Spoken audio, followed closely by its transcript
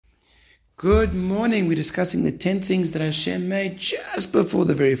Good morning. We're discussing the 10 things that Hashem made just before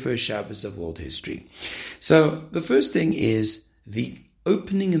the very first Shabbos of world history. So the first thing is the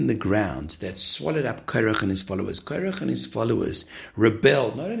opening in the ground that swallowed up Korach and his followers. Korach and his followers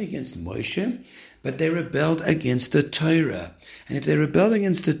rebelled not only against Moshe, but they rebelled against the Torah. And if they rebelled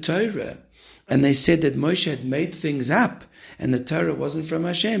against the Torah, and they said that Moshe had made things up, and the Torah wasn't from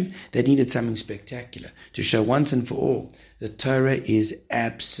Hashem, they needed something spectacular to show once and for all the Torah is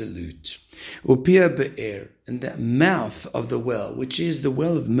absolute. Upia be'er, and the mouth of the well, which is the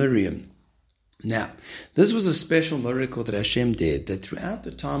well of Miriam. Now, this was a special miracle that Hashem did, that throughout the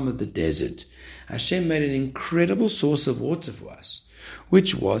time of the desert, Hashem made an incredible source of water for us,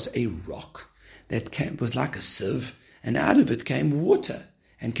 which was a rock that was like a sieve, and out of it came water,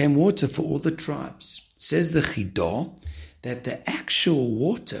 and came water for all the tribes. Says the Chidah that the actual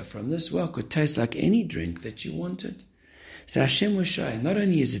water from this well could taste like any drink that you wanted. So Hashem was showing, not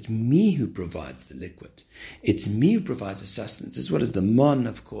only is it me who provides the liquid, it's me who provides the sustenance, as well as the mon,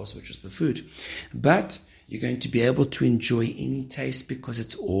 of course, which is the food, but you're going to be able to enjoy any taste because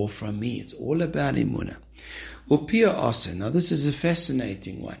it's all from me. It's all about Emunah. Upia also, now this is a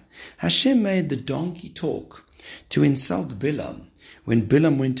fascinating one. Hashem made the donkey talk to insult Bilam when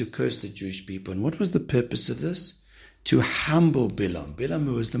Bilam went to curse the Jewish people. And what was the purpose of this? To humble Bilam. Bilam,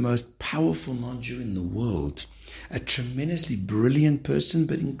 who was the most powerful non-Jew in the world, a tremendously brilliant person,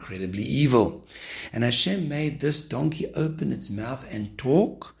 but incredibly evil. And Hashem made this donkey open its mouth and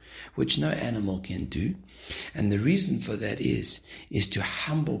talk, which no animal can do. And the reason for that is to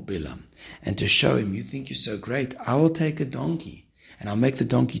humble Bilam and to show him, you think you're so great, I will take a donkey and I'll make the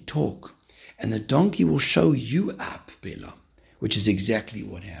donkey talk. And the donkey will show you up, Bilam, which is exactly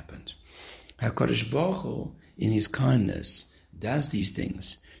what happened. HaKadosh Baruch Hu, in his kindness, does these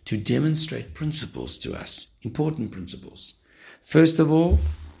things to demonstrate principles to us, important principles. First of all,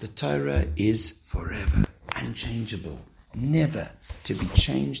 the Torah is forever, unchangeable, never to be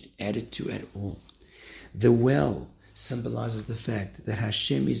changed, added to at all. The well symbolizes the fact that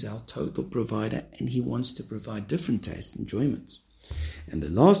Hashem is our total provider and he wants to provide different taste, enjoyments. And the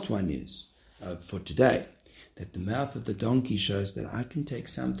last one is, for today, that the mouth of the donkey shows that I can take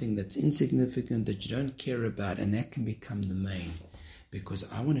something that's insignificant, that you don't care about, and that can become the main. Because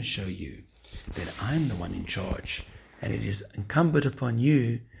I want to show you that I'm the one in charge. And it is incumbent upon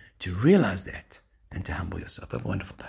you to realize that and to humble yourself. Have a wonderful day.